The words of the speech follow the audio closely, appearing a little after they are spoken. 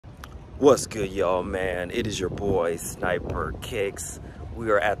What's good, y'all, man? It is your boy Sniper Kicks. We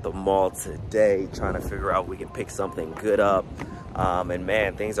are at the mall today trying to figure out if we can pick something good up. And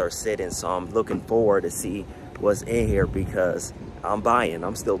man, things are sitting, so I'm looking forward to see what's in here because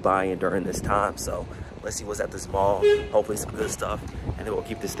I'm still buying during this time. So let's see what's at this mall. Hopefully some good stuff, and then we'll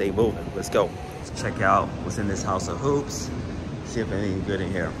keep this day moving. Let's go. Let's check out what's in this house of hoops. See if anything good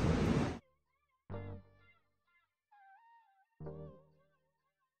in here.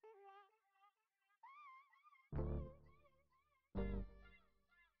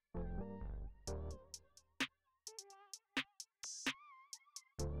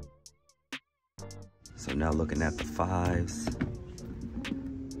 So now looking at the fives,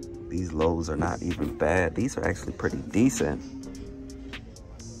 these lows are not even bad. These are actually pretty decent.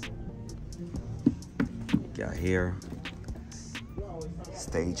 Got here,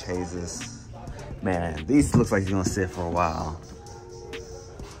 stage hazes. Man, these looks like it's gonna sit for a while.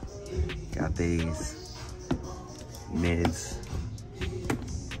 Got these mids.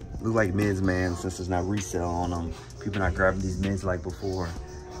 Look like mids, man, since there's not resale on them. People not grabbing these mids like before.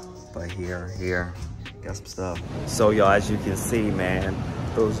 But here. Got some stuff. So y'all, as you can see, man,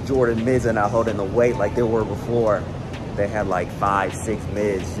 those Jordan mids are not holding the weight like they were before. They had like 5, 6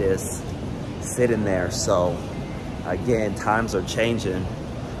 mids just sitting there. So again, times are changing,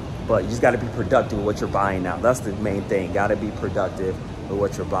 but you just got to be productive with what you're buying now. That's the main thing. Got to be productive with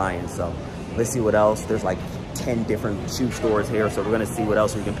what you're buying. So let's see what else. There's like 10 different shoe stores here. So we're going to see what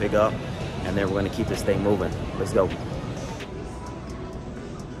else we can pick up, and then we're going to keep this thing moving. Let's go.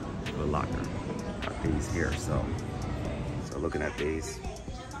 Foot Locker. These here, so looking at these,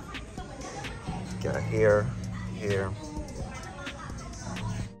 got here.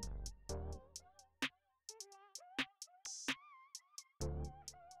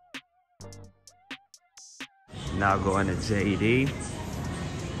 Now going to JD.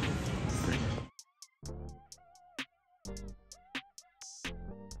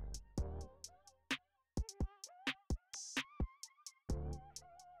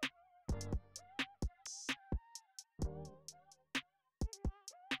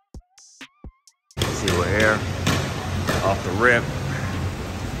 See what here, off the rip,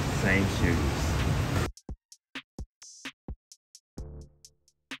 same shoes.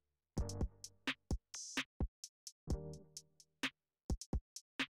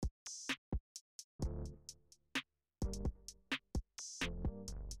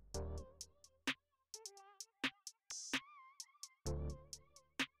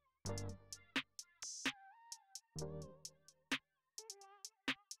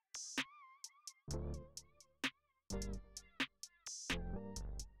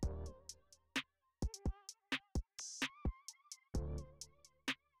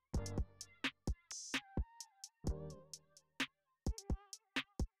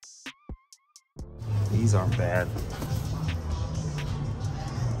 These aren't bad.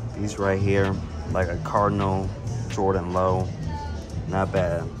 These right here, like a Cardinal Jordan low, not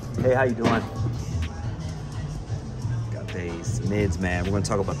bad. Hey, how you doing? Got these mids, man. We're gonna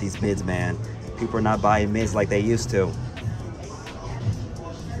talk about these mids, man. People are not buying mids like they used to.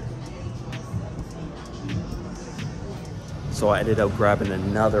 So I ended up grabbing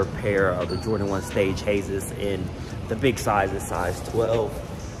another pair of the Jordan 1 Stage Hazes in the big size, size 12.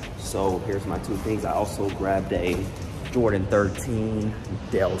 So here's my two things. I also grabbed a Jordan 13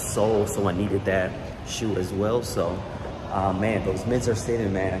 Del Sol, so I needed that shoe as well. So man, those mids are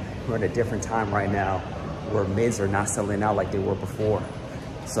sitting, man. We're in a different time right now where mids are not selling out like they were before.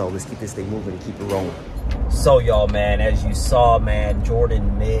 So let's keep this thing moving and keep it rolling. So y'all, man, as you saw, man,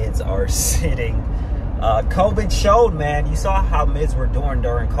 Jordan mids are sitting. COVID showed, man. You saw how mids were doing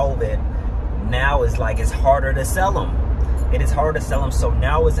during COVID. Now it's like it's harder to sell them. It is hard to sell them, so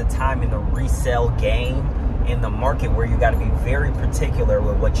now is a time in the resale game, in the market, where you got to be very particular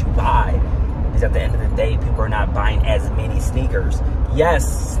with what you buy. Because at the end of the day, people are not buying as many sneakers.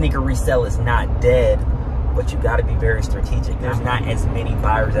 Yes, sneaker resale is not dead, but you got to be very strategic. There's not as many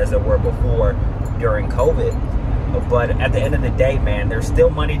buyers as there were before during COVID. But at the end of the day, man, there's still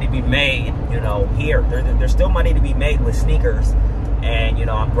money to be made, you know, here. There's still money to be made with sneakers. And, you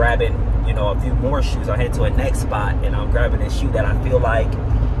know, I'm grabbing, you know, a few more shoes. I'll head to a next spot, and I'm grabbing a shoe that I feel like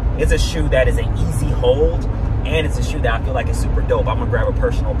it's a shoe that is an easy hold, and it's a shoe that I feel like is super dope. I'm gonna grab a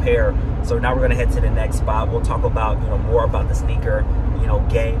personal pair. So now we're gonna head to the next spot. We'll talk about, you know, more about the sneaker, you know,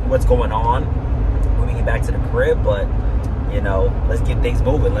 game, what's going on when we get back to the crib. But, you know, let's get things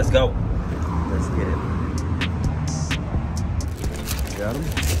moving. Let's go. Let's get it. Got him.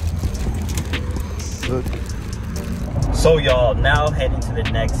 Look. So y'all, now heading to the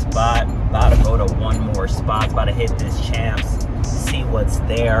next spot. About to go to one more spot. About to hit this Champs, see what's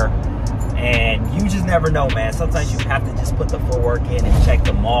there. And you just never know, man. Sometimes you have to just put the footwork in and check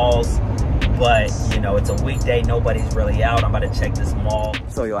the malls. But, you know, it's a weekday. Nobody's really out. I'm about to check this mall.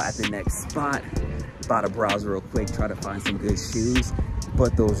 So, y'all, at the next spot, about to browse real quick, try to find some good shoes.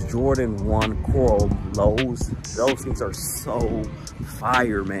 But those Jordan 1 Coral Lows, those things are so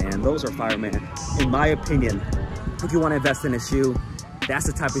fire, man. Those are fire, man. In my opinion, if you want to invest in a shoe, that's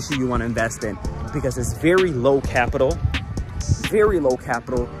the type of shoe you want to invest in, because it's very low capital,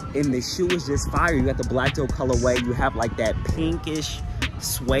 and the shoe is just fire. You got the black toe colorway. You have like that pinkish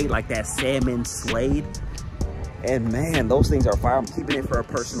suede, like that salmon suede. And man, those things are fire. I'm keeping it for a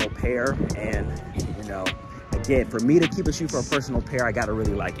personal pair. And you know, again, for me to keep a shoe for a personal pair, I gotta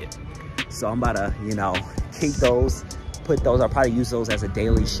really like it. So I'm about to, you know, keep those, put those, I'll probably use those as a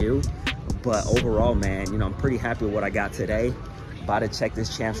daily shoe. But overall, man, you know, I'm pretty happy with what I got today. About to check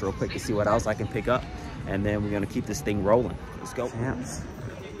this Champs real quick to see what else I can pick up. And then we're gonna keep this thing rolling. Let's go. Champs.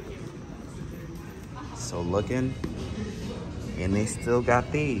 So looking, and they still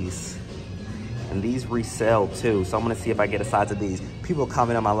got these. And these resell too. So I'm gonna see if I get a size of these. People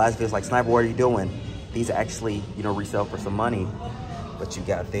comment on my last videos like, Sniper, what are you doing? These actually, you know, resell for some money. But you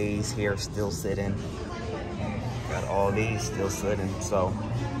got these here still sitting. Got all these still sitting. So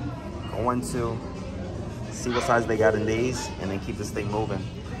going to see what size they got in these and then keep this thing moving.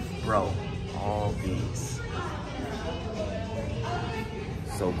 Bro, all these.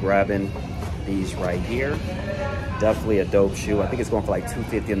 So grabbing these right here. Definitely a dope shoe. I think it's going for like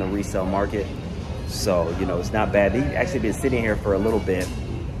 $250 in the resale market. So, you know, it's not bad. They've actually been sitting here for a little bit.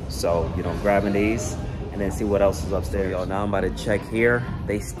 So, you know, grabbing these and then see what else is upstairs. Y'all, now I'm about to check here.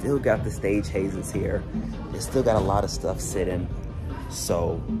 They still got the Stage Hazes here. They still got a lot of stuff sitting.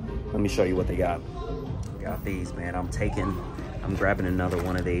 So let me show you what they got. Got these, man. I'm grabbing another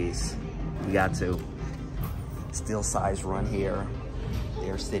one of these. You got to. Still size run here.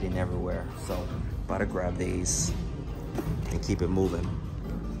 They're sitting everywhere. So about to grab these and keep it moving.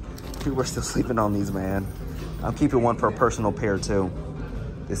 People are still sleeping on these, man. I'm keeping one for a personal pair too.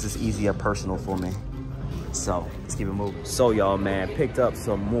 This is easy and personal for me. So let's keep it moving. So y'all, man, picked up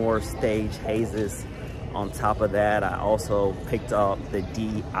some more Stage Hazes. On top of that, I also picked up the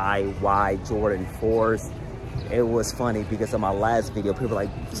DIY Jordan 4s. It was funny because on my last video, people were like,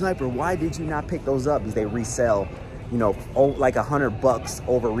 Sniper, why did you not pick those up? Because they resell, you know, like $100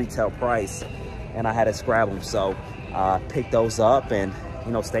 over retail price. And I had to scrap them. So picked those up, and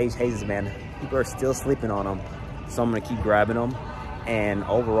you know, Stage Hazes, man, people are still sleeping on them. So I'm gonna keep grabbing them. And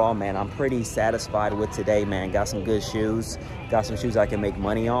overall, man, I'm pretty satisfied with today, man. Got some good shoes, got some shoes I can make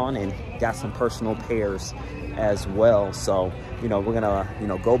money on, and got some personal pairs as well. So, you know, we're gonna, you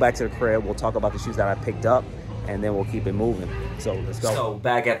know, go back to the crib. We'll talk about the shoes that I picked up, and then we'll keep it moving. So let's go. So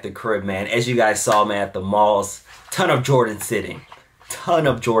back at the crib, man, as you guys saw, man, at the malls, ton of Jordan sitting. Ton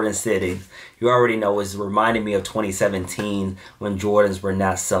of Jordan sitting. You already know, it's reminding me of 2017 when Jordans were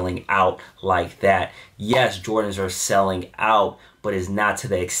not selling out like that. Yes, Jordans are selling out, but it's not to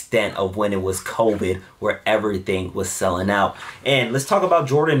the extent of when it was COVID where everything was selling out. And let's talk about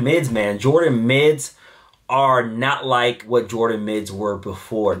Jordan mids, man. Jordan mids are not like what Jordan mids were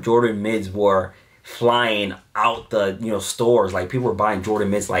before. Jordan mids were flying out the, you know, stores. Like, people were buying Jordan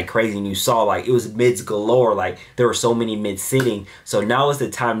mids like crazy, and you saw like it was mids galore. Like, there were so many mids sitting. So now is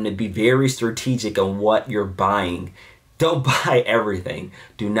the time to be very strategic on what you're buying. Don't buy everything.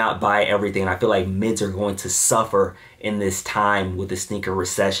 Do not buy everything. I feel like mids are going to suffer in this time with the sneaker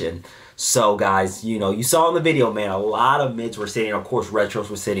recession. So guys, you know, you saw in the video, man, a lot of mids were sitting. Of course, retros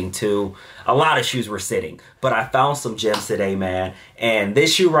were sitting too. A lot of shoes were sitting. But I found some gems today, man. And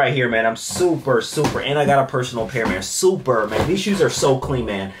this shoe right here, man, I'm super, and I got a personal pair, man. Super, man. These shoes are so clean,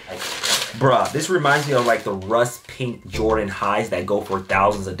 man. Like, bruh, this reminds me of like the rust pink Jordan highs that go for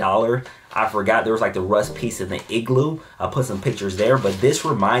thousands of dollars. I forgot there was like the rust piece in the Igloo. I'll put some pictures there, but this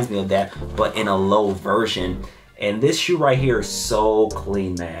reminds me of that, but in a low version. And this shoe right here is so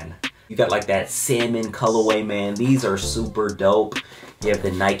clean, man. You got like that salmon colorway, man. These are super dope. You have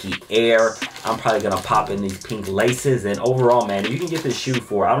the Nike Air. I'm probably gonna pop in these pink laces. And overall, man, you can get this shoe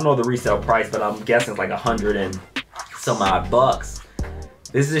for, I don't know the resale price, but I'm guessing it's like 100 and some odd bucks.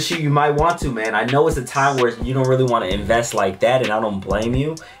 This is a shoe you might want to, man. I know it's a time where you don't really want to invest like that, and I don't blame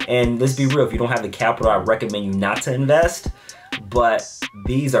you. And let's be real, if you don't have the capital, I recommend you not to invest. But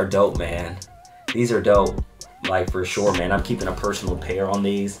these are dope, man. These are dope, like for sure, man. I'm keeping a personal pair on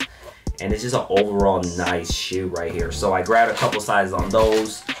these. And it's just an overall nice shoe right here. So I grabbed a couple sizes on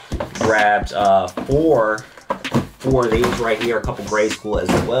those. Grabbed four of these right here, a couple grade school as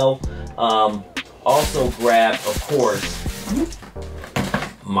well. Also grabbed, of course,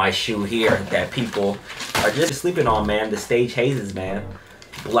 my shoe here that people are just sleeping on, man. The Stage Hazes, man.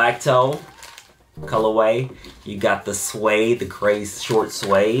 Black toe. colorway. You got the suede, the gray short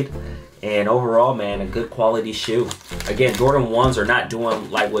suede. And overall, man, a good quality shoe. Again, Jordan 1s are not doing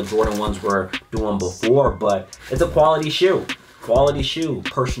like what Jordan 1s were doing before, but it's a quality shoe. Quality shoe,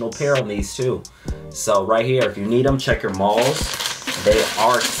 personal pair on these too. So right here, if you need them, check your malls. They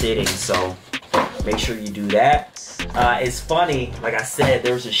are sitting, so make sure you do that. It's funny, like I said,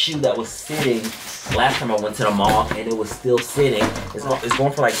 there was a shoe that was sitting last time I went to the mall, and it was still sitting. It's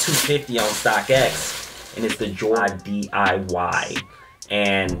going for like $250 on StockX, and it's the Jordan DIY.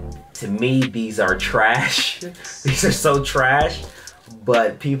 And to me, these are trash. These are so trash,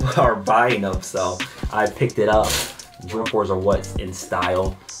 but people are buying them, so I picked it up. Jordan 4s are what's in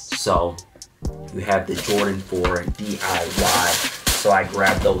style, so you have the Jordan 4 DIY. So I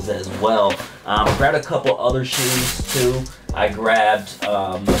grabbed those as well. I grabbed a couple other shoes too. I grabbed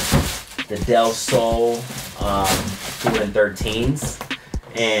the Del Sol Jordan 13s,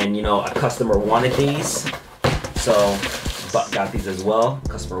 and you know, a customer wanted these, so got these as well.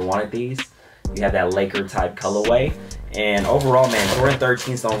 Customer wanted these. You have that Laker type colorway. And overall, man, Jordan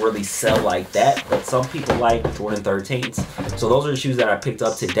 13s don't really sell like that, but some people like Jordan 13s. So those are the shoes that I picked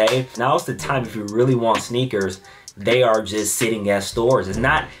up today. Now is the time if you really want sneakers. They are just sitting at stores. It's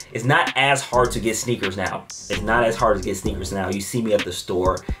not as hard to get sneakers now. It's not as hard to get sneakers now. You see me at the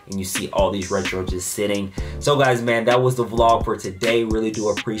store and you see all these retro just sitting. So guys, man, that was the vlog for today. Really do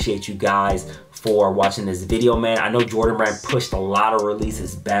appreciate you guys for watching this video, man. I know Jordan Brand pushed a lot of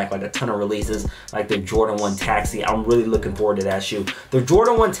releases back, like a ton of releases, like the Jordan 1 Taxi. I'm really looking forward to that shoe. The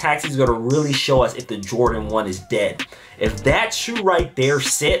Jordan 1 Taxi is gonna really show us if the Jordan 1 is dead. If that shoe right there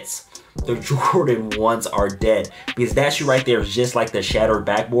sits, the Jordan 1s are dead, because that shoe right there is just like the shattered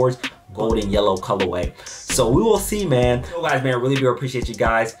backboards, golden yellow colorway. So we will see, man. So guys, man, I really do appreciate you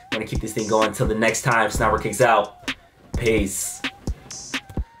guys. I'm gonna keep this thing going until the next time. Sniper Kicks out. Peace.